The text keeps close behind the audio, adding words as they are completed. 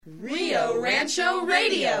Rio Rancho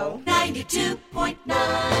Radio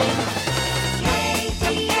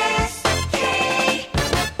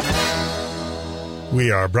 92.9 We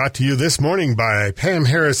are brought to you this morning by Pam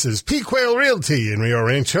Harris's Pequale Realty in Rio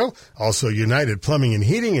Rancho, also United Plumbing and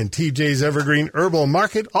Heating and TJ's Evergreen Herbal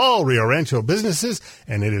Market, all Rio Rancho businesses.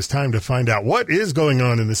 And it is time to find out what is going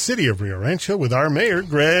on in the city of Rio Rancho with our mayor,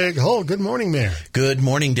 Greg Hull. Good morning, Mayor. Good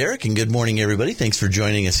morning, Derek, and good morning, everybody. Thanks for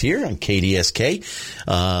joining us here on KDSK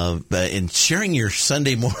and sharing your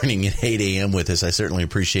Sunday morning at 8 a.m. with us. I certainly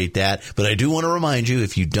appreciate that. But I do want to remind you,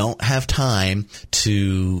 if you don't have time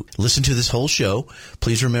to listen to this whole show,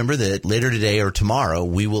 please remember that later today or tomorrow,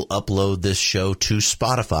 we will upload this show to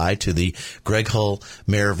Spotify, to the Greg Hull,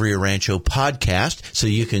 Mayor of Rio Rancho podcast, so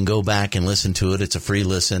you can go back and listen to it. It's a free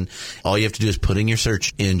listen. All you have to do is put in your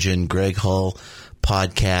search engine, Greg Hull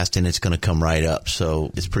podcast, and it's going to come right up.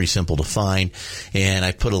 So it's pretty simple to find. And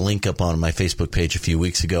I put a link up on my Facebook page a few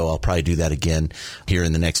weeks ago. I'll probably do that again here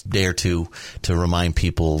in the next day or two to remind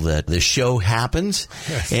people that the show happens.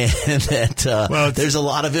 Yes. And that there's a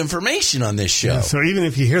lot of information on this show. Yeah, so even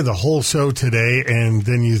if you hear the whole show today and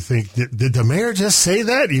then you think, did the mayor just say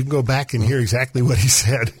that? You can go back and hear exactly what he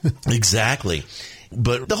said. Exactly.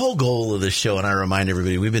 But the whole goal of this show, and I remind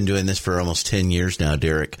everybody, we've been doing this for almost 10 years now,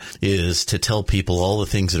 Derek, is to tell people all the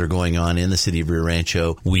things that are going on in the city of Rio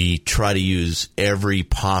Rancho. We try to use every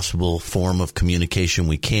possible form of communication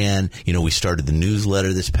we can. You know, we started the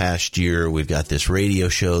newsletter this past year. We've got this radio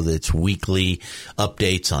show that's weekly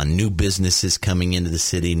updates on new businesses coming into the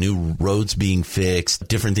city, new roads being fixed,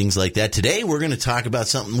 different things like that. Today, we're going to talk about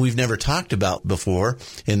something we've never talked about before,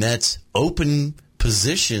 and that's open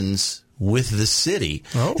positions with the city.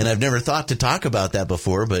 Oh. And I've never thought to talk about that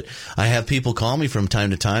before, but I have people call me from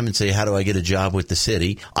time to time and say, how do I get a job with the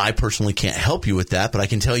city? I personally can't help you with that, but I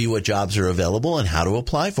can tell you what jobs are available and how to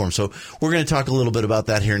apply for them. So we're going to talk a little bit about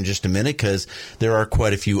that here in just a minute, because there are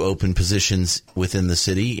quite a few open positions within the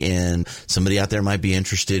city, and somebody out there might be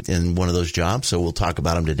interested in one of those jobs. So we'll talk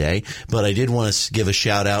about them today. But I did want to give a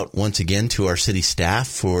shout out once again to our city staff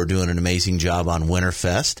for doing an amazing job on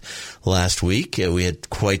Winterfest last week. We had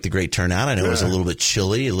quite the great turnout. I know it was a little bit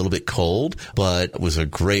chilly, a little bit cold, but it was a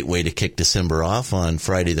great way to kick December off on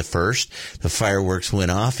Friday the 1st. The fireworks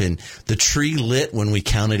went off, and the tree lit when we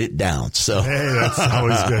counted it down. So, hey, that's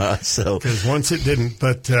always good. Because once it didn't.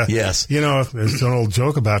 But, yes. You know, there's an old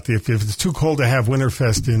joke about if it's too cold to have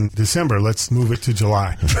Winterfest in December, let's move it to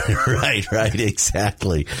July. Right,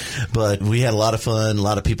 exactly. But we had a lot of fun. A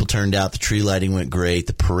lot of people turned out. The tree lighting went great.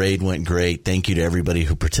 The parade went great. Thank you to everybody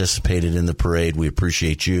who participated in the parade. We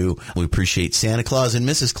appreciate you. We appreciate Santa Claus and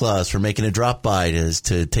Mrs. Claus for making a drop by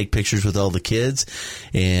to take pictures with all the kids.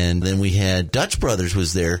 And then we had Dutch Brothers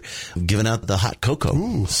was there giving out the hot cocoa.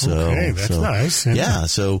 Ooh, okay, that's nice. Yeah,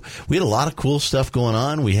 so we had a lot of cool stuff going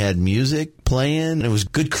on. We had music playing. It was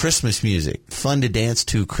good Christmas music, fun to dance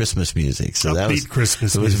to Christmas music. So that was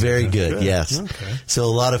Christmas. It was very good. Yes. Okay. So a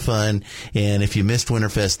lot of fun. And if you missed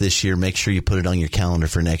Winterfest this year, make sure you put it on your calendar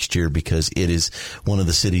for next year, because it is one of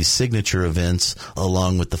the city's signature events,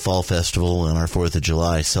 along with the Fall Festival and our 4th of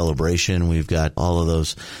July celebration. We've got all of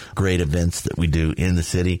those great events that we do in the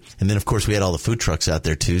city. And then, of course, we had all the food trucks out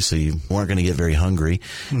there, too, so you weren't going to get very hungry.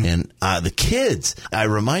 And the kids, I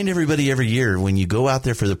remind everybody every year, when you go out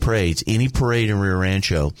there for the parades, any parade in Rio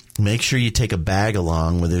Rancho, make sure you take a bag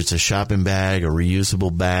along, whether it's a shopping bag, a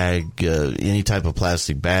reusable bag, any type of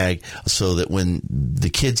plastic bag, so that when the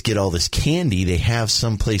kids get all this candy, they have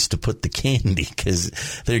some place to put the candy, because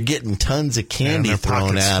they're getting tons of candy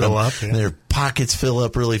thrown at them. Their pockets fill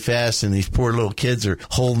up really fast, and these poor little kids are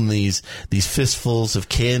holding these fistfuls of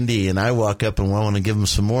candy, and I walk up and want to give them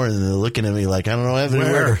some more, and they're looking at me like, I don't know, I have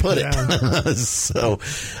anywhere to put it. So,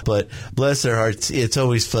 but bless their hearts, it's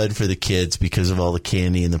always fun for the kids because of all the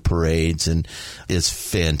candy and the parades, and it's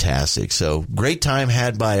fantastic. So great time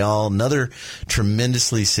had by all. Another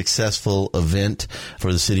tremendously successful event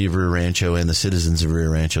for the city of Rio Rancho and the citizens of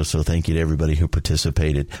Rio Rancho. So thank you to everybody who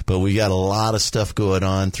participated. But we got a lot of stuff going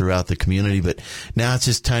on throughout the community, but now it's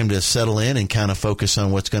just time to settle in and kind of focus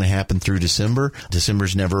on what's going to happen through December.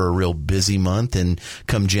 December's never a real busy month, and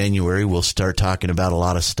come January, we'll start talking about a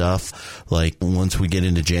lot of stuff. Like once we get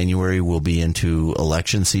into January, we'll be into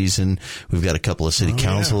election season. We've got a couple of city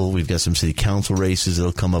council. Yeah. We've got some city council races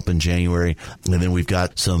that'll come up in January. And then we've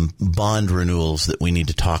got some bond renewals that we need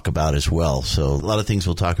to talk about as well. So a lot of things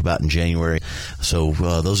we'll talk about in January. So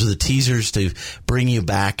those are the teasers to bring you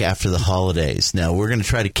back after the holidays. Now, we're going to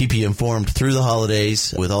try to keep you informed through the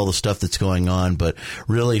holidays with all the stuff that's going on. But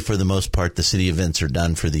really, for the most part, the city events are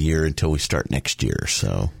done for the year until we start next year.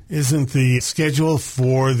 So isn't the schedule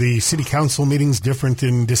for the city council meetings different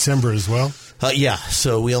in December as well? Yeah,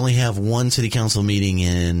 so we only have one city council meeting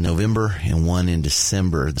in November and one in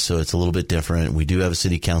December, so it's a little bit different. We do have a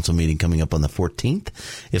city council meeting coming up on the 14th,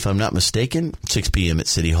 if I'm not mistaken, 6 p.m. at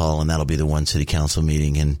City Hall, and that'll be the one city council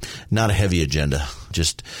meeting, and not a heavy agenda,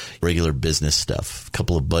 just regular business stuff, a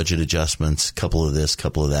couple of budget adjustments, a couple of this,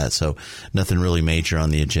 couple of that, so nothing really major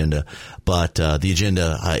on the agenda. But the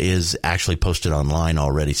agenda is actually posted online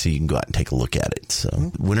already, so you can go out and take a look at it. So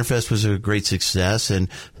Winterfest was a great success, and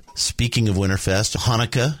speaking of Winterfest,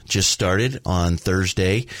 Hanukkah just started on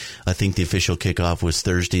Thursday. I think the official kickoff was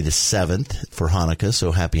Thursday the 7th for Hanukkah,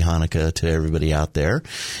 so happy Hanukkah to everybody out there.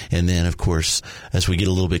 And then, of course, as we get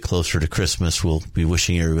a little bit closer to Christmas, we'll be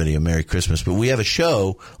wishing everybody a Merry Christmas. But we have a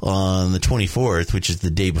show on the 24th, which is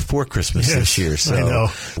the day before Christmas this year. So I know.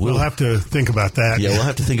 We'll have to think about that. Yeah, we'll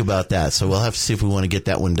have to think about that. So we'll have to see if we want to get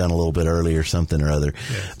that one done a little bit early or something or other.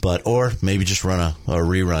 Yeah. Or maybe just run a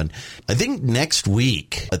rerun. I think next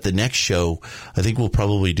week, at the next show, I think we'll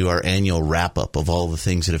probably do our annual wrap-up of all the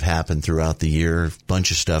things that have happened throughout the year. A bunch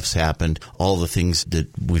of stuff's happened. All the things that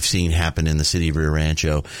we've seen happen in the city of Rio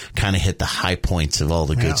Rancho kind of hit the high points of all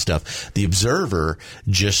the good stuff. The Observer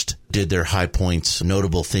just did their high points,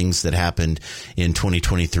 notable things that happened in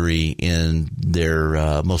 2023 in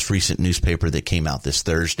their most recent newspaper that came out this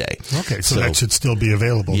Thursday. Okay, so that should still be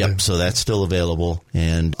available. Yep, then. So that's still available,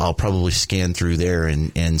 and I'll probably scan through there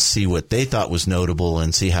and see what they thought was notable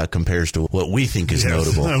and see how it compares to what we think is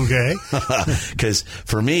notable. Okay. Because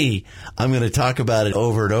for me, I'm going to talk about it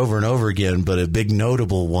over and over and over again, but a big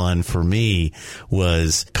notable one for me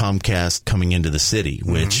was Comcast coming into the city,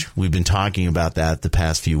 which we've been talking about that the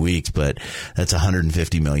past few weeks, but that's a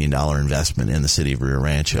 $150 million investment in the city of Rio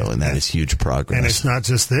Rancho, and that is huge progress. And it's not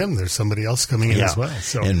just them. There's somebody else coming in as well.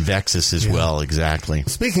 So. And Vexus as well, exactly.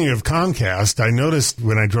 Speaking of Comcast, I noticed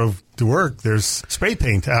when I drove to work, there's spray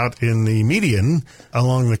paint out in the median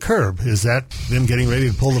along the curb. Is that them getting ready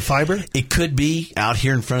to pull the fiber? It could be out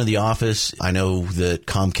here in front of the office. I know that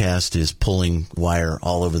Comcast is pulling wire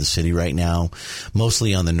all over the city right now,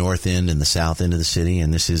 mostly on the north end and the south end of the city,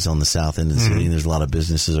 and this is on the south end of the city, and there's a lot of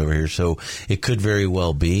businesses over here, so it could very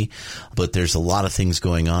well be, but there's a lot of things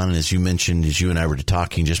going on, and as you mentioned, as you and I were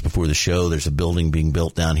talking just before the show, there's a building being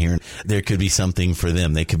built down here. There could be something for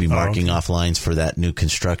them. They could be marking off lines for that new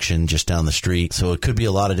construction just down the street. So it could be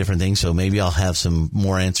a lot of different things. So maybe I'll have some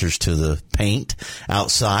more answers to the paint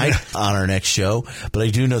outside on our next show. But I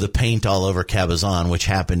do know the paint all over Cabazon, which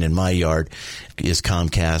happened in my yard, is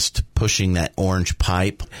Comcast pushing that orange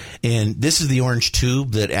pipe. And this is the orange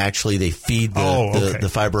tube that actually they feed the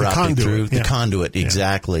fiber optic conduit through. The conduit,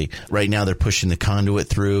 exactly. Right now they're pushing the conduit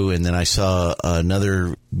through. And then I saw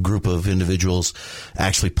another group of individuals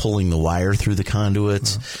actually pulling the wire through the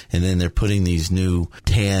conduits. And then they're putting these new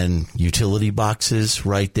tan utility boxes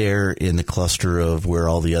right there in the cluster of where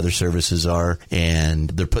all the other services are. And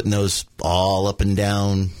they're putting those all up and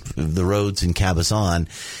down the roads in Cabazon.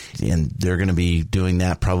 And they're going to be doing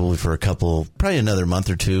that probably for probably another month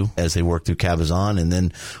or two as they work through Cabazon. And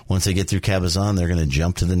then once they get through Cabazon, they're going to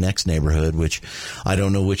jump to the next neighborhood, which I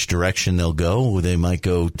don't know which direction they'll go. They might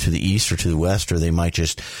go to the east or to the west, or they might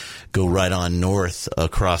just go right on north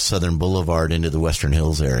across Southern Boulevard into the Western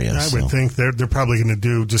Hills area. I would think they're probably going to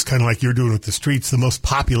do just kind of like you're doing with the streets, the most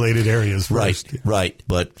populated areas first. Right.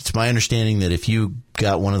 But it's my understanding that if you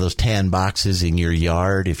got one of those tan boxes in your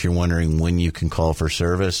yard, if you're wondering when you can call for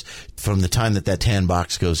service, from the time that tan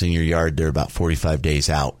box goes in your yard, they're about 45 days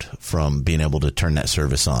out from being able to turn that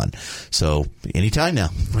service on. So anytime now.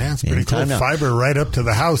 Yeah, it's pretty cool. Fiber right up to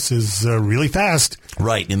the house is really fast.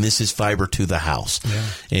 Right, and this is fiber to the house. Yeah.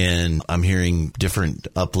 And I'm hearing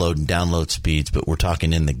different upload and download speeds, but we're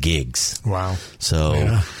talking in the gigs. Wow.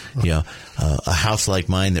 So, a house like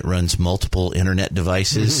mine that runs multiple internet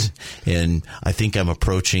devices, and I think I'm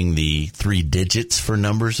approaching the 3 digits for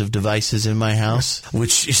numbers of devices in my house,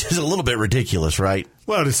 which is a little bit ridiculous, right?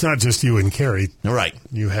 Well, it's not just you and Carrie. Right.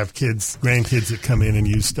 You have kids, grandkids that come in and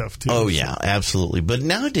use stuff, too. Oh, yeah, absolutely. But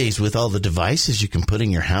nowadays, with all the devices you can put in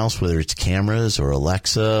your house, whether it's cameras or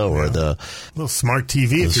Alexa or the... Well, smart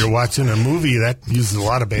TV, if you're watching a movie, that uses a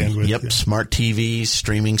lot of bandwidth. Yep, smart TVs,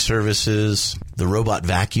 streaming services, the robot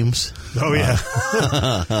vacuums. Oh,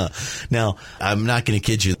 yeah. Now, I'm not going to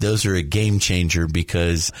kid you. Those are a game changer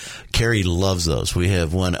because Carrie loves those. We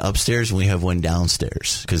have one upstairs and we have one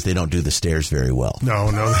downstairs because they don't do the stairs very well. No,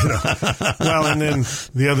 they don't. Well, and then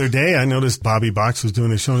the other day I noticed Bobby Box was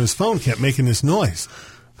doing a show and his phone kept making this noise.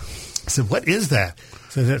 I said, what is that?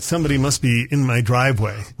 So that somebody must be in my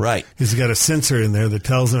driveway. Right. He's got a sensor in there that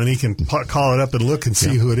tells him, and he can call it up and look and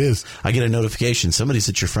see who it is. I get a notification. Somebody's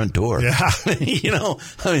at your front door. Yeah. You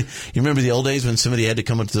remember the old days when somebody had to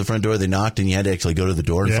come up to the front door, they knocked, and you had to actually go to the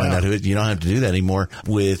door and find out who it is? You don't have to do that anymore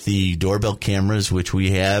with the doorbell cameras, which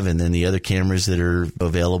we have, and then the other cameras that are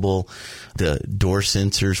available. The door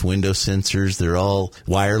sensors, window sensors, they're all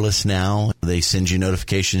wireless now. They send you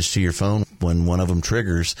notifications to your phone when one of them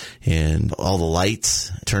triggers, and all the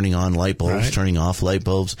lights, turning on light bulbs, turning off light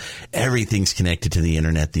bulbs, everything's connected to the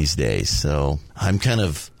internet these days. So I'm kind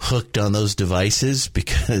of hooked on those devices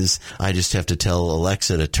because I just have to tell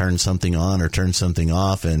Alexa to turn something on or turn something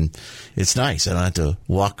off, and it's nice. I don't have to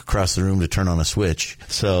walk across the room to turn on a switch.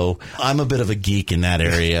 So I'm a bit of a geek in that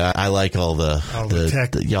area. I like all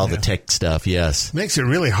the tech stuff, yes. Makes it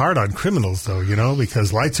really hard on criminals, though,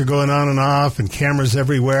 because lights are going on and off and cameras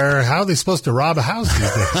everywhere. How are they supposed to rob a house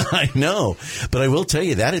these days? I know. But I will tell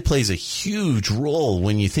you that it plays a huge role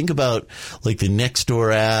when you think about like the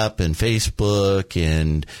Nextdoor app and Facebook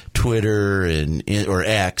and Twitter or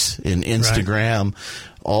X and Instagram.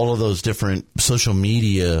 All of those different social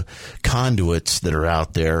media conduits that are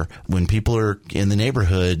out there. When people are in the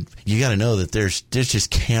neighborhood, you got to know that there's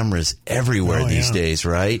just cameras everywhere these days,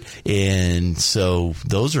 right? And so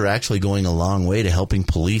those are actually going a long way to helping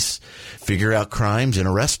police figure out crimes and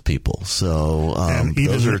arrest people. So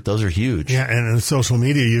those are huge. Yeah, and in social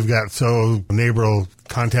media, you've got neighbor will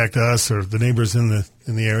contact us or the neighbors in the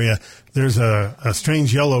area. There's a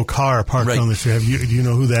strange yellow car parked on the street. Do you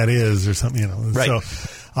know who that is or something? Right. So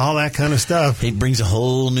all that kind of stuff. It brings a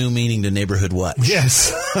whole new meaning to neighborhood watch.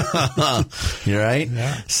 Yes. You're right?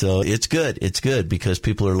 Yeah. So it's good. It's good because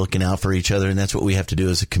people are looking out for each other, and that's what we have to do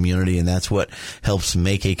as a community, and that's what helps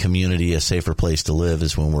make a community a safer place to live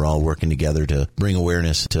is when we're all working together to bring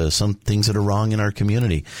awareness to some things that are wrong in our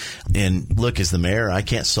community. And look, as the mayor, I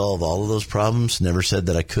can't solve all of those problems. Never said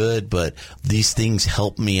that I could, but these things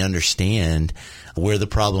help me understand where the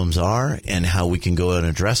problems are and how we can go and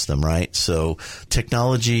address them, right? So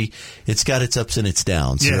technology, it's got its ups and its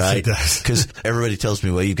downs, right? It does. Because everybody tells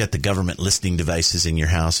me, well, you've got the government listening devices in your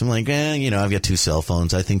house. I'm like, I've got 2 cell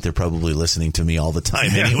phones. I think they're probably listening to me all the time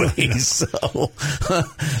anyway. So,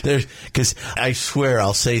 because I swear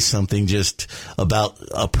I'll say something just about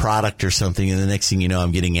a product or something, and the next thing you know,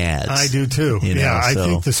 I'm getting ads. I do too. I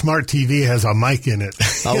think the smart TV has a mic in it.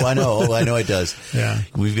 Oh, I know. I know it does. Yeah.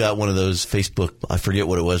 We've got one of those Facebook, I forget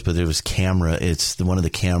what it was, but there was camera. It's one of the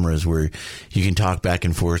cameras where you can talk back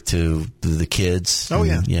and forth to the kids. Oh,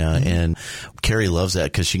 yeah. Yeah. Mm-hmm. And Carrie loves that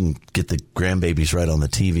because she can get the grandbabies right on the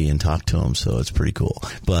TV and talk to them. So it's pretty cool.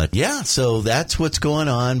 But yeah, so that's what's going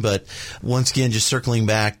on. But once again, just circling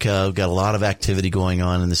back, we've got a lot of activity going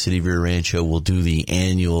on in the city of Rio Rancho. We'll do the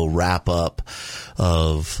annual wrap up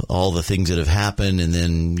of all the things that have happened. And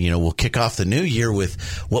then, we'll kick off the new year with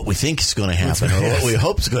what we think is going to happen or what we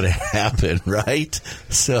hope is going to happen, right?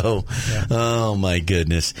 So, Oh my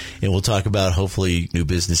goodness. And we'll talk about hopefully new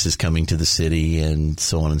businesses coming to the city and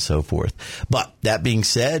so on and so forth. But that being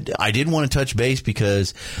said, I did want to touch base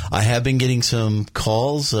because I have been getting some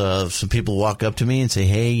calls. Some people walk up to me and say,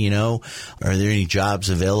 hey, are there any jobs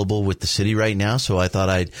available with the city right now? So I thought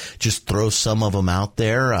I'd just throw some of them out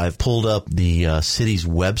there. I've pulled up the city's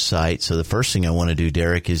website. So the first thing I want to do,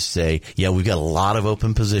 Derek, is say, we've got a lot of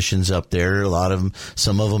open positions up there. A lot of them,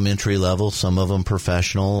 some of them entry level, some of them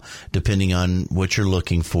professional, depending on what you're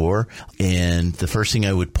looking for. And the first thing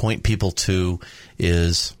I would point people to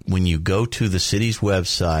is when you go to the city's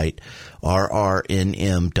website, rrnm.gov,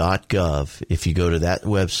 if you go to that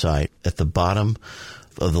website, at the bottom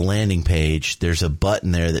of the landing page, there's a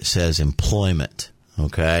button there that says employment,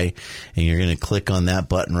 okay? And you're going to click on that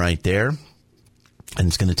button right there. And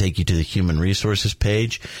it's going to take you to the human resources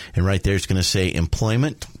page. And right there, it's going to say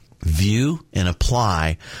employment. View and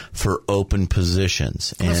apply for open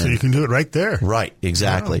positions. And so you can do it right there. Right,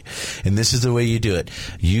 exactly. Wow. And this is the way you do it.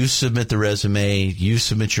 You submit the resume, you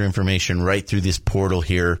submit your information right through this portal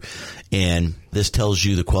here, and this tells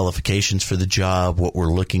you the qualifications for the job, what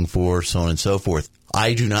we're looking for, so on and so forth.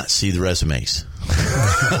 I do not see the resumes.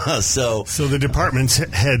 So the department's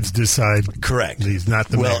heads decide. Correct. These, not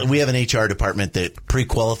the mayor. We have an HR department that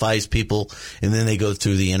pre-qualifies people, and then they go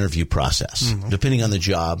through the interview process. Mm-hmm. Depending on the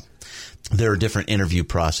job, there are different interview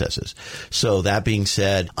processes. So that being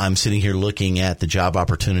said, I'm sitting here looking at the job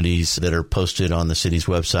opportunities that are posted on the city's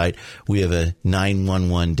website. We have a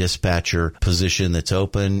 911 dispatcher position that's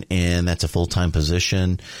open, and that's a full-time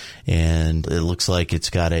position. And it looks like it's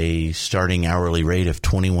got a starting hourly rate of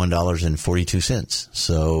 $21.42.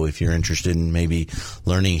 So if you're interested in maybe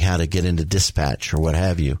learning how to get into dispatch or what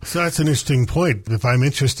have you. So that's an interesting point. If I'm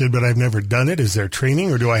interested but I've never done it, is there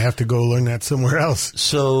training or do I have to go learn that somewhere else?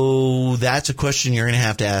 So that's a question you're going to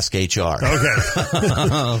have to ask HR.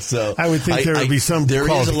 Okay. So I would think there would be some There is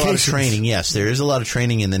a lot of qualifications. training. Yes, there is a lot of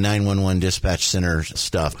training in the 911 dispatch center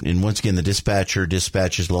stuff. And once again, the dispatcher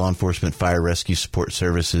dispatches law enforcement, fire, rescue, support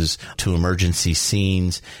services to emergency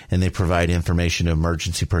scenes, and they provide information to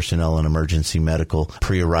emergency personnel and emergency medical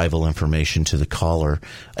pre-arrival information to the caller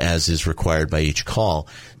as is required by each call.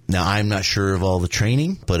 Now, I'm not sure of all the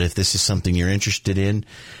training, but if this is something you're interested in,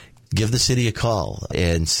 give the city a call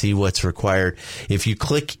and see what's required. If you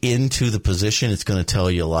click into the position, it's going to tell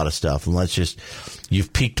you a lot of stuff. And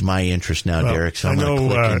you've piqued my interest now, Derek, so I'm going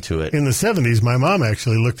to click into it. In the 70s, my mom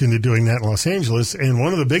actually looked into doing that in Los Angeles, and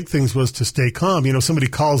one of the big things was to stay calm. You know, somebody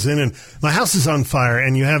calls in and my house is on fire,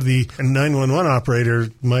 and you have the 911 operator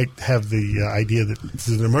might have the idea that it's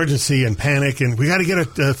an emergency and panic, and we got to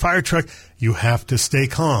get a fire truck. You have to stay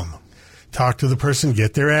calm. Talk to the person,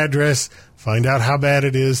 get their address, find out how bad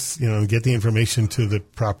it is, and get the information to the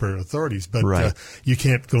proper authorities. But right. You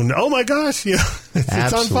can't go, oh my gosh,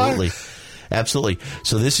 it's on fire. Absolutely.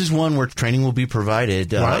 So this is one where training will be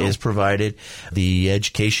provided, Wow. is provided. The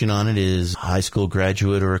education on it is high school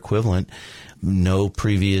graduate or equivalent. No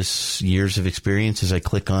previous years of experience as I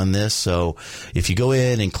click on this. So if you go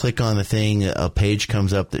in and click on the thing, a page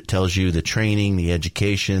comes up that tells you the training, the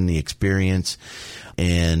education, the experience.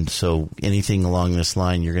 And so anything along this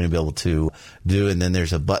line you're going to be able to do. And then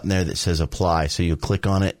there's a button there that says apply. So you click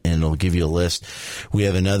on it and it'll give you a list. We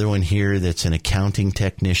have another one here that's an accounting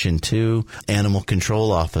technician too. Animal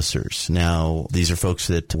control officers. Now, these are folks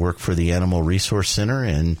that work for the Animal Resource Center,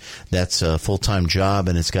 and that's a full-time job,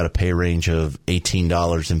 and it's got a pay range of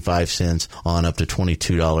 $18.05 on up to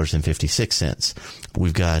 $22.56.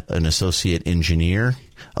 We've got an associate engineer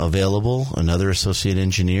available, another associate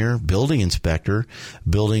engineer, building inspector,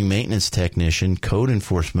 building maintenance technician, code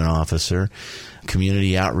enforcement officer,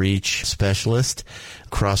 community outreach specialist,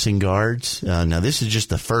 crossing guards. Now, this is just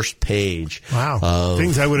the first page. Wow.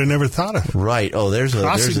 Things I would have never thought of. Right. Oh, there's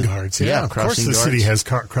crossing guards. Yeah, of course the city has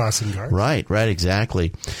crossing guards. Right,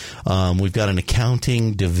 exactly. We've got an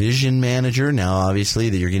accounting division manager. Now, obviously,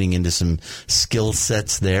 that you're getting into some skill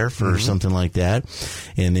sets there for something like that.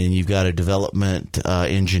 And then you've got a development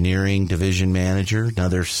engineering division manager,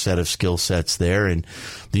 another set of skill sets there. And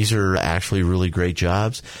these are actually really great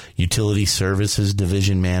jobs. Utility services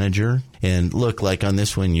division manager. And look, like on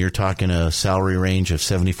this one, you're talking a salary range of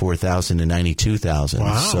 $74,000 to $92,000.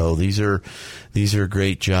 Wow. So these are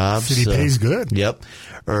great jobs. City pays good. Yep.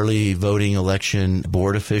 Early voting election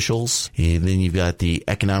board officials. And then you've got the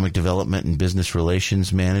economic development and business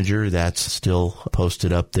relations manager. That's still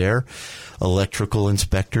posted up there. Electrical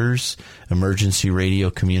inspectors, emergency radio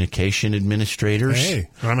communication administrators. Hey,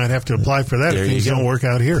 I might have to apply for that if things don't work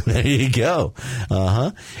out here. There you go.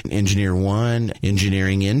 Engineer 1,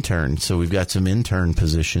 engineering intern. So we've got some intern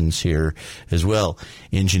positions here as well.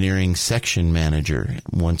 Engineering section manager.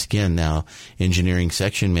 Once again, now, engineering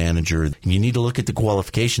section manager. You need to look at the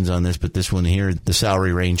qualifications on this, but this one here, the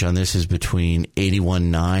salary range on this is between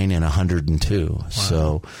 $81,900 and $102,000. Wow.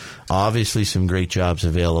 So obviously some great jobs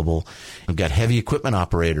available. We've got heavy equipment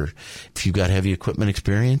operator. If you've got heavy equipment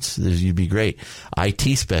experience, you'd be great.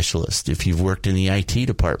 IT specialist. If you've worked in the IT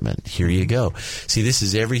department, here you go. See, this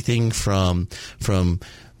is everything from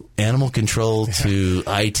animal control to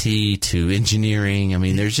IT to engineering. I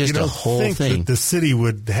mean, there's just a whole thing. That the city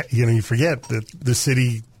would, you forget that the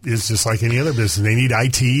city is just like any other business. They need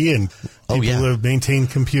IT and people to maintain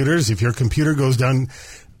computers. If your computer goes down,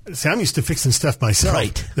 see, I'm used to fixing stuff myself.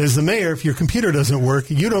 Right. As the mayor, if your computer doesn't work,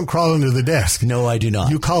 you don't crawl under the desk. No, I do not.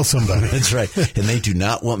 You call somebody. That's right. And they do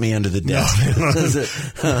not want me under the desk.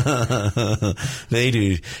 No. They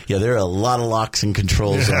do. Yeah, there are a lot of locks and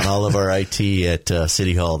controls on all of our IT at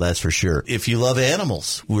City Hall, that's for sure. If you love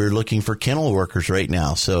animals, we're looking for kennel workers right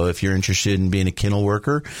now. So if you're interested in being a kennel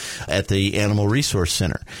worker at the Animal Resource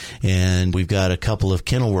Center, and we've got a couple of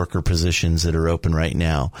kennel worker positions that are open right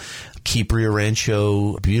now. Keep Rio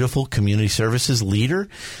Rancho Beautiful Community Services Leader.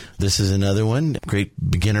 This is another one. Great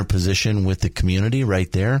beginner position with the community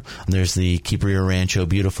right there. There's the Keep Rio Rancho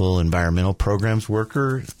Beautiful Environmental Programs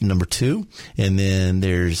Worker, number 2. And then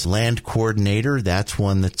there's Land Coordinator. That's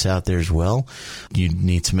one that's out there as well. You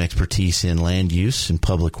need some expertise in land use and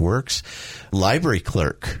public works. Library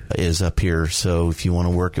Clerk is up here. So if you want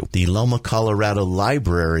to work at the Loma, Colorado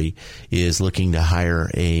Library is looking to hire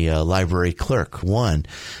a library clerk, 1.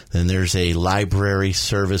 Then there's a Library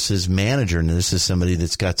Services Manager, and this is somebody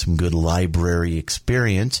that's got some good library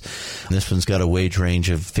experience. And this one's got a wage range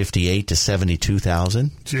of $58,000 to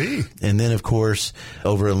 $72,000. Gee. And then, of course,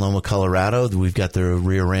 over in Loma, Colorado, we've got the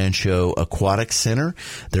Rio Rancho Aquatic Center.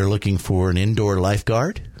 They're looking for an indoor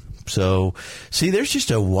lifeguard. So, see, there's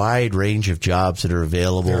just a wide range of jobs that are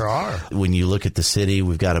available. There are. When you look at the city,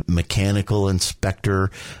 we've got a mechanical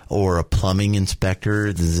inspector or a plumbing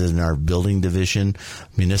inspector. This is in our building division.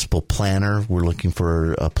 Municipal planner. We're looking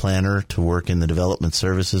for a planner to work in the development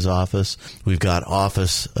services office. We've got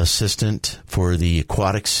office assistant for the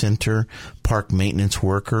aquatic center. Park maintenance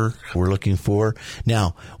worker we're looking for.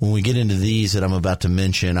 Now, when we get into these that I'm about to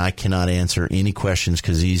mention, I cannot answer any questions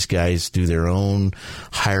because these guys do their own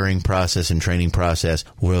hiring process and training process.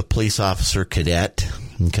 We're a police officer cadet,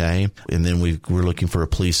 okay? And then we're looking for a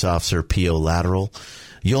police officer PO lateral.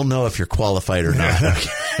 You'll know if you're qualified or not.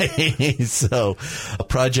 Okay. So a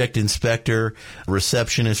project inspector,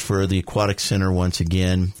 receptionist for the aquatic center once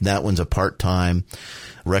again. That one's a part-time.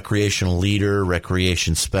 Recreational leader,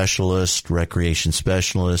 recreation specialist,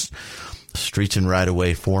 streets and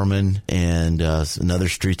right-of-way foreman, and another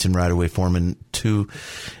streets and right-of-way foreman 2,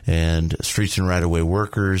 and streets and right-of-way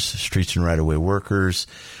workers.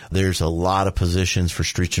 There's a lot of positions for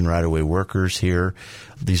streets and right-of-way workers here.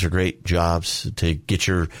 These are great jobs to get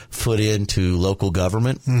your foot into local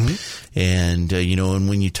government. Mm-hmm. And, and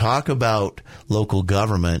when you talk about local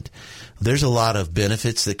government, there's a lot of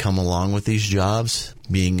benefits that come along with these jobs,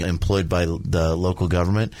 being employed by the local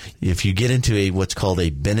government. If you get into what's called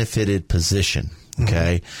a benefited position,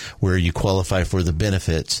 okay, where you qualify for the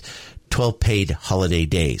benefits, 12 paid holiday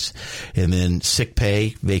days, and then sick pay,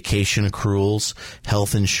 vacation accruals,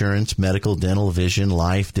 health insurance, medical, dental, vision,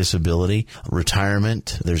 life, disability,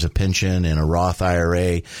 retirement. There's a pension and a Roth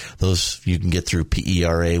IRA. Those you can get through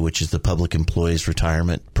PERA, which is the Public Employees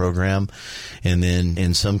Retirement Program. And then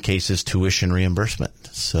in some cases, tuition reimbursement.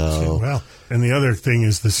 So, well, and the other thing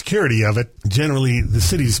is the security of it. Generally, the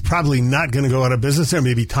city's probably not going to go out of business. There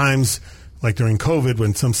may be times like during COVID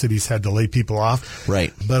when some cities had to lay people off.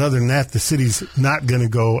 Right. But other than that, the city's not going to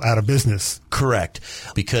go out of business. Correct.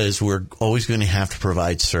 Because we're always going to have to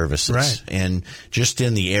provide services. Right. And just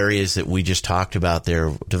in the areas that we just talked about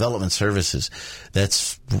there, development services,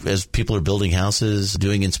 that's as people are building houses,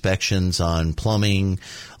 doing inspections on plumbing,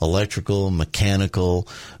 electrical, mechanical,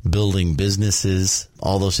 building businesses,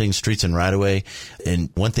 all those things, streets and right-of-way. And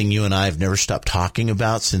one thing you and I have never stopped talking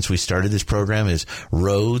about since we started this program is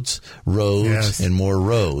roads, yes, and more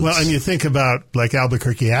roads. Well, and you think about like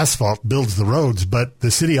Albuquerque Asphalt builds the roads, but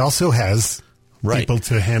the city also has people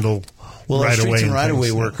to handle right away. Streets and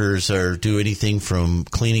right-of-way workers do anything from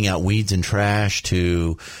cleaning out weeds and trash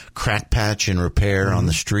to crack patch and repair on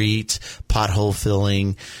the streets, pothole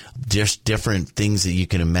filling, just different things that you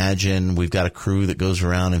can imagine. We've got a crew that goes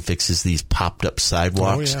around and fixes these popped-up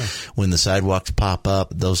sidewalks. Oh, yeah. When the sidewalks pop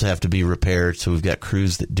up, those have to be repaired, so we've got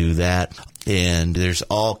crews that do that. And there's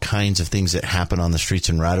all kinds of things that happen on the streets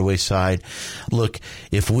and right-of-way side. Look,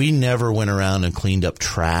 if we never went around and cleaned up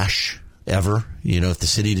trash ever, if the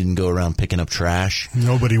city didn't go around picking up trash,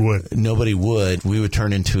 nobody would. We would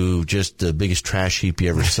turn into just the biggest trash heap you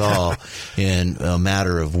ever saw in a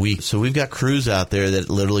matter of weeks. So we've got crews out there that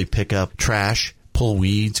literally pick up trash, pull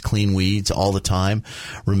weeds, clean weeds all the time.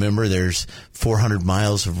 Remember, there's 400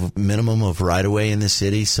 miles of minimum of right-of-way in the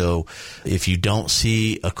city. So if you don't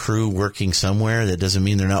see a crew working somewhere, that doesn't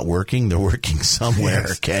mean they're not working. They're working somewhere,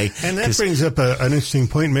 yes. Okay? And that brings up an interesting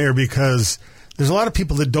point, Mayor, because there's a lot of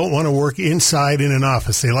people that don't want to work inside in an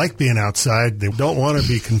office. They like being outside. They don't want to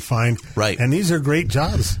be confined. Right. And these are great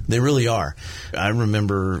jobs. They really are. I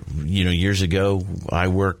remember, years ago, I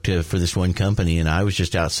worked for this one company, and I was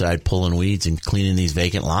just outside pulling weeds and cleaning these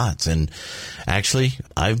vacant lots. And actually,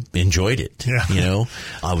 I enjoyed it. Yeah.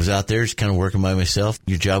 I was out there just kind of working by myself.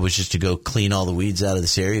 Your job was just to go clean all the weeds out of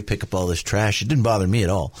this area, pick up all this trash. It didn't bother me at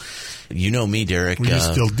all. You know me, Derek. You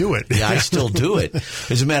still do it. Yeah, I still do it.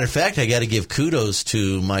 As a matter of fact, I got to give kudos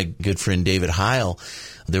to my good friend David Heil.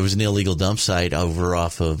 There was an illegal dump site over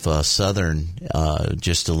off of Southern,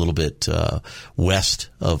 just a little bit west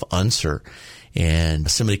of Unser. And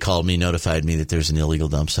somebody called me, notified me that there's an illegal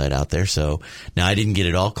dump site out there. So now I didn't get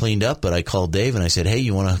it all cleaned up, but I called Dave and I said, hey,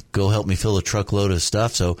 you want to go help me fill a truckload of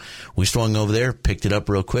stuff? So we swung over there, picked it up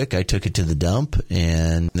real quick. I took it to the dump,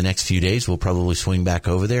 and the next few days we'll probably swing back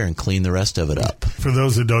over there and clean the rest of it up. For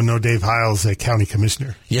those that don't know, Dave Heil's a county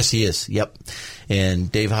commissioner. Yes, he is. Yep.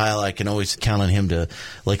 And Dave Heil, I can always count on him to,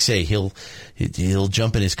 like say, he'll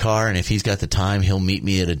jump in his car, and if he's got the time, he'll meet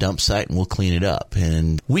me at a dump site and we'll clean it up.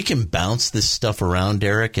 And we can bounce this stuff around,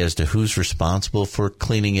 Derek, as to who's responsible for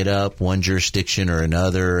cleaning it up, one jurisdiction or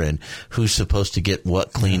another, and who's supposed to get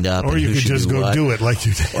what cleaned up. Or and you who could should just go do it like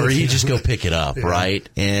you did. Or you just go pick it up, Yeah. right?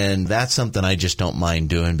 And that's something I just don't mind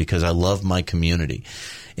doing because I love my community.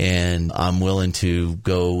 And I'm willing to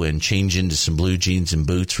go and change into some blue jeans and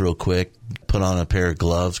boots real quick, put on a pair of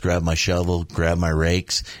gloves, grab my shovel, grab my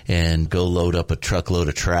rakes, and go load up a truckload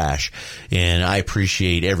of trash. And I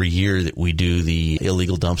appreciate every year that we do the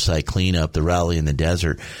illegal dump site cleanup, the rally in the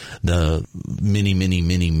desert, the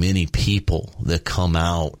many people that come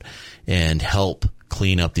out and help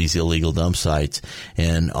clean up these illegal dump sites.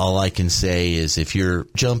 And all I can say is if you're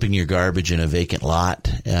dumping your garbage in a vacant lot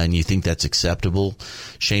and you think that's acceptable,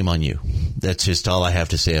 shame on you. That's just all I have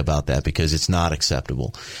to say about that, because it's not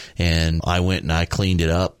acceptable. And I went and I cleaned it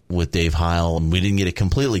up with Dave Heil, and we didn't get it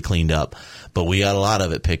completely cleaned up, but we got a lot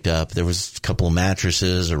of it picked up. There was a couple of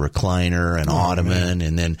mattresses, a recliner, an ottoman,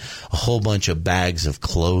 and then a whole bunch of bags of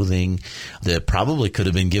clothing that probably could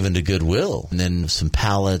have been given to Goodwill, and then some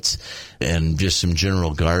pallets and just some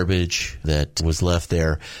general garbage that was left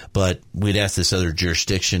there. But we'd asked this other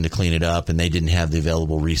jurisdiction to clean it up, and they didn't have the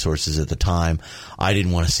available resources at the time. I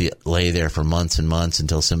didn't want to see it lay there for months and months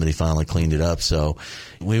until somebody finally cleaned it up. So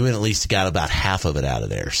we went at least got about half of it out of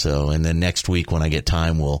there. So, and then next week when I get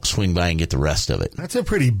time, we'll swing by and get the rest of it. That's a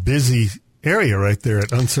pretty busy area right there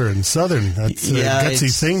at Unser and Southern. That's a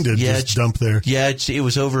gutsy thing to just dump there. Yeah, it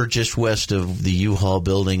was over just west of the U-Haul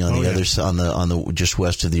building on the other side, on the just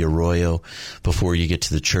west of the Arroyo before you get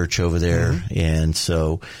to the church over there. Mm-hmm. And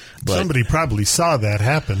so, but somebody probably saw that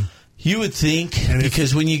happen. You would think,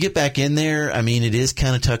 because when you get back in there, I mean, it is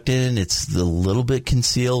kind of tucked in. It's a little bit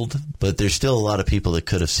concealed, but there's still a lot of people that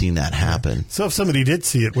could have seen that happen. So if somebody did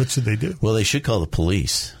see it, what should they do? Well, they should call the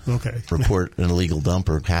police. Okay. Report an illegal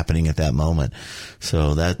dumper happening at that moment.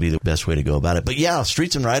 So that'd be the best way to go about it. But yeah,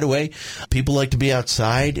 streets and right-of-way, people like to be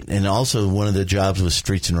outside. And also one of the jobs with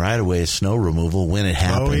streets and right-of-way is snow removal when it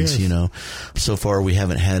happens, you know. So far we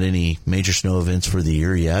haven't had any major snow events for the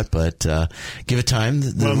year yet, but give it time.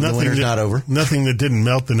 The winter's not over. Nothing that didn't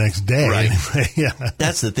melt the next day. Right. Anyway. Yeah.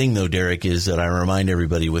 That's the thing, though, Derek, is that I remind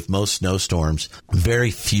everybody with most snowstorms, very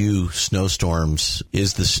few snowstorms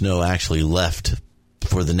is the snow actually left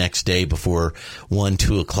for the next day before 1,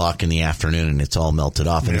 2 o'clock in the afternoon, and it's all melted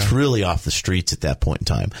off. And it's really off the streets at that point in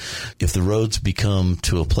time. If the roads become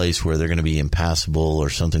to a place where they're going to be impassable or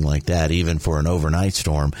something like that, even for an overnight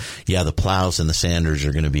storm, the plows and the sanders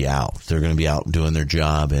are going to be out. They're going to be out doing their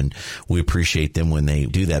job, and we appreciate them when they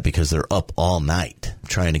do that because they're up all night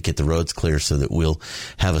trying to get the roads clear so that we'll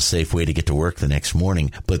have a safe way to get to work the next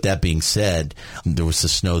morning. But that being said, there was the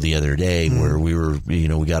snow the other day where we were, we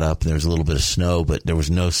got up and there was a little bit of snow, but there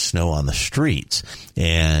was no snow on the streets.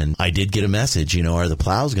 And I did get a message, are the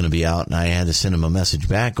plows going to be out? And I had to send them a message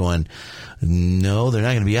back going, no, they're not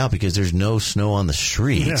going to be out because there's no snow on the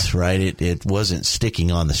streets, right? It wasn't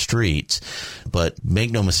sticking on the streets. But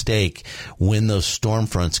make no mistake, when those storm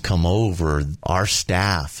fronts come over, our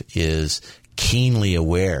staff is keenly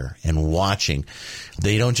aware and watching.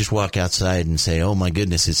 They don't just walk outside and say, oh, my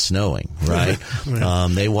goodness, it's snowing, right?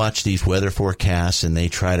 They watch these weather forecasts and they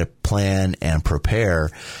try to plan and prepare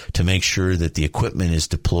to make sure that the equipment is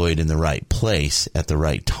deployed in the right place at the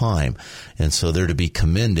right time. And so they're to be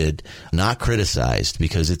commended, not criticized,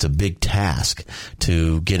 because it's a big task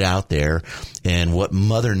to get out there. And what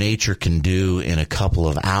Mother Nature can do in a couple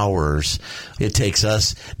of hours, it takes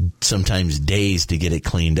us sometimes days to get it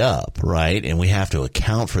cleaned up, right? And we have to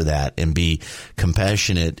account for that and be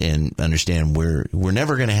compassionate and understand we're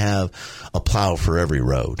never going to have a plow for every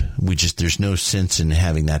road. There's no sense in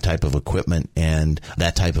having that type of equipment and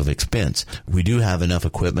that type of expense. We do have enough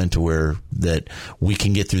equipment to where that we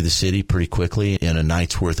can get through the city pretty quickly in a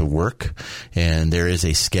night's worth of work. And there is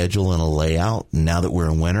a schedule and a layout. Now that we're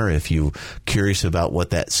in winter, if you're curious about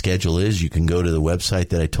what that schedule is, you can go to the website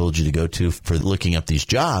that I told you to go to for looking up these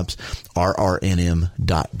jobs, rrnm.gov,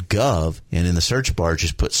 and in the search bar,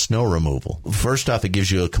 just put snow removal. First off, it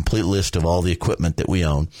gives you a complete list of all the equipment that we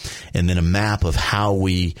own, and then a map of how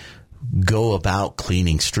we go about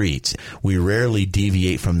cleaning streets. We rarely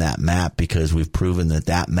deviate from that map because we've proven that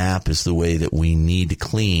that map is the way that we need to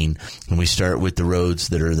clean. And we start with the roads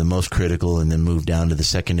that are the most critical and then move down to the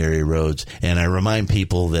secondary roads. And I remind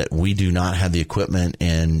people that we do not have the equipment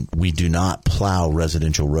and we do not plow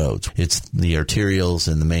residential roads. It's the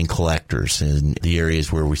arterials and the main collectors in the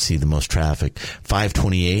areas where we see the most traffic.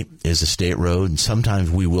 528 is a state road, and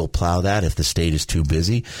sometimes we will plow that if the state is too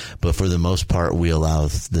busy. But for the most part, we allow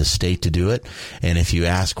the state to do it. And if you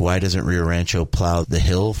ask why doesn't Rio Rancho plow the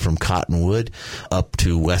hill from Cottonwood up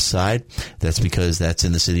to West Side, that's because that's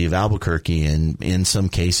in the city of Albuquerque. And in some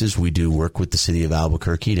cases, we do work with the city of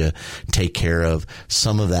Albuquerque to take care of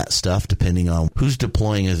some of that stuff, depending on who's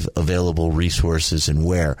deploying available resources and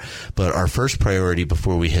where. But our first priority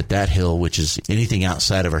before we hit that hill, which is anything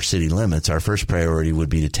outside of our city limits, our first priority would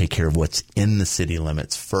be to take care of what's in the city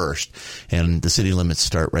limits first. And the city limits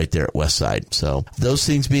start right there at West Side. So those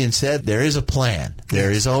things being said, there is a plan.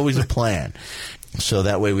 There is always a plan. So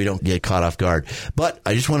that way we don't get caught off guard. But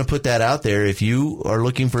I just want to put that out there. If you are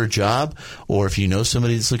looking for a job, or if you know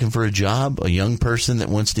somebody that's looking for a job, a young person that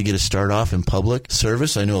wants to get a start off in public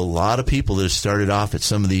service, I know a lot of people that have started off at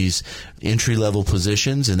some of these entry-level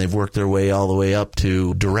positions, and they've worked their way all the way up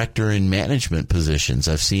to director and management positions.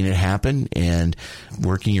 I've seen it happen, and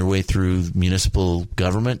working your way through municipal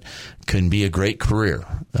government can be a great career.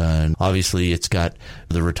 And obviously, it's got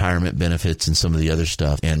the retirement benefits and some of the other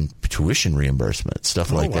stuff, and tuition reimbursement,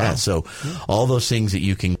 stuff like that. So all those things that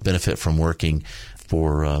you can benefit from working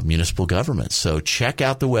for municipal government. So check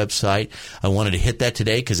out the website. I wanted to hit that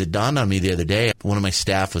today because it dawned on me the other day. One of my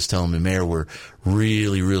staff was telling me, Mayor, we're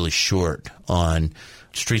really, really short on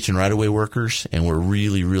streets and right-of-way workers, and we're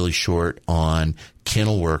really, really short on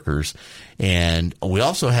kennel workers. And we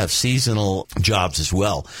also have seasonal jobs as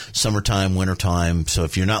well, summertime, wintertime. So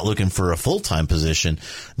if you're not looking for a full-time position,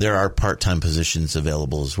 there are part-time positions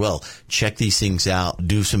available as well. Check these things out.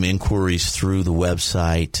 Do some inquiries through the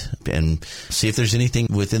website and see if there's anything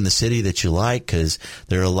within the city that you like, because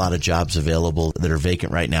there are a lot of jobs available that are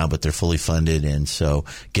vacant right now, but they're fully funded. And so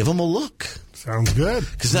give them a look. Sounds good.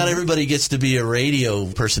 Because not everybody gets to be a radio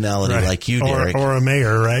personality like you, Derek. Or a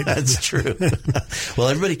mayor, right? That's true. Well,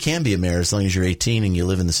 everybody can be a mayor as long as you're 18 and you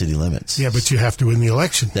live in the city limits. Yeah, but you have to win the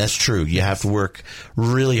election. That's true. You have to work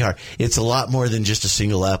really hard. It's a lot more than just a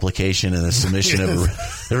single application and a submission of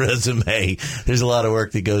a resume. There's a lot of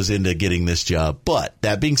work that goes into getting this job. But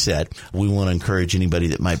that being said, we want to encourage anybody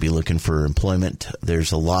that might be looking for employment.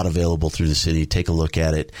 There's a lot available through the city. Take a look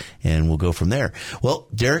at it, and we'll go from there. Well,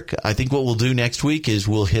 Derek, I think what we'll do next week is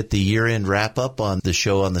we'll hit the year-end wrap-up on the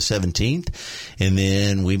show on the 17th, and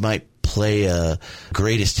then we might play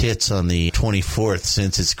greatest hits on the 24th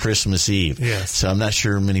since it's Christmas Eve. Yes. So I'm not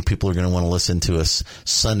sure many people are going to want to listen to us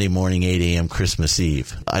Sunday morning, 8 a.m. Christmas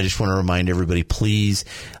Eve. I just want to remind everybody, please,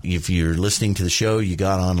 if you're listening to the show, you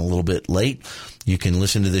got on a little bit late, you can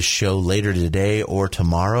listen to this show later today or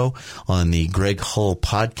tomorrow on the Greg Hull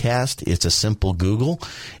podcast. It's a simple Google,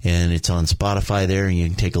 and it's on Spotify there, and you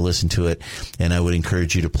can take a listen to it. And I would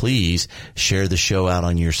encourage you to please share the show out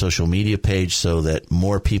on your social media page so that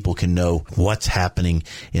more people can know what's happening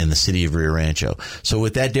in the city of Rio Rancho. So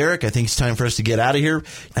with that, Derek, I think it's time for us to get out of here.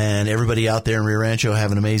 And everybody out there in Rio Rancho,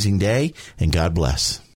 have an amazing day, and God bless.